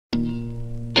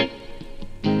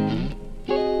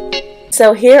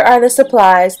so here are the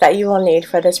supplies that you will need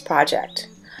for this project.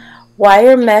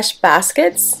 Wire mesh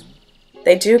baskets.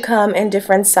 They do come in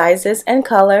different sizes and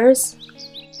colors.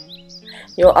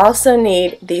 You'll also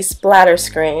need these splatter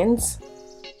screens.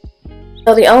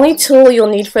 So the only tool you'll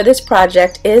need for this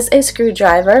project is a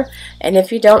screwdriver, and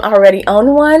if you don't already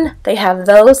own one, they have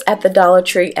those at the Dollar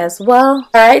Tree as well.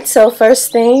 Alright, so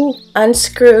first thing,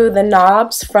 unscrew the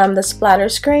knobs from the splatter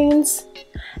screens,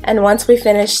 and once we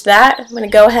finish that, I'm going to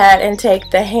go ahead and take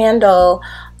the handle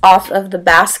off of the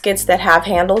baskets that have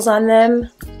handles on them.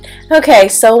 Okay,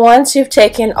 so once you've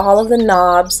taken all of the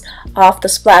knobs off the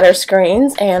splatter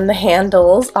screens and the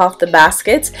handles off the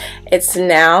baskets, it's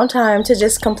now time to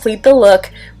just complete the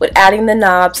look with adding the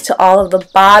knobs to all of the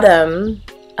bottom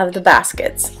of the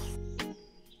baskets.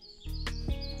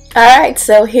 Alright,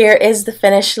 so here is the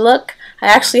finished look. I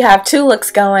actually have two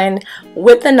looks going,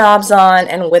 with the knobs on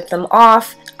and with them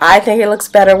off. I think it looks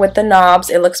better with the knobs.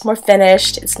 It looks more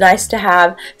finished. It's nice to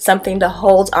have something to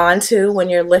hold on to when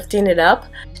you're lifting it up.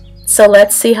 So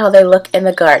let's see how they look in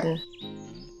the garden.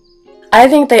 I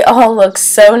think they all look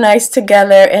so nice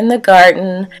together in the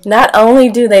garden. Not only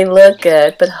do they look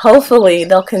good, but hopefully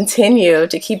they'll continue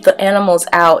to keep the animals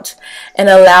out and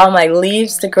allow my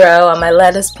leaves to grow on my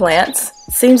lettuce plants.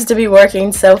 Seems to be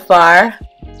working so far.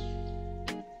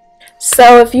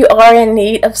 So if you are in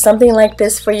need of something like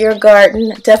this for your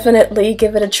garden, definitely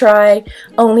give it a try.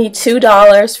 Only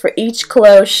 $2 for each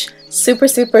cloche.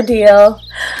 Super deal.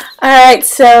 Alright,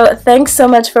 so thanks so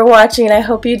much for watching. I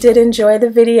hope you did enjoy the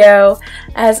video.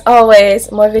 As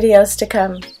always, more videos to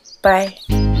come.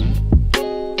 Bye.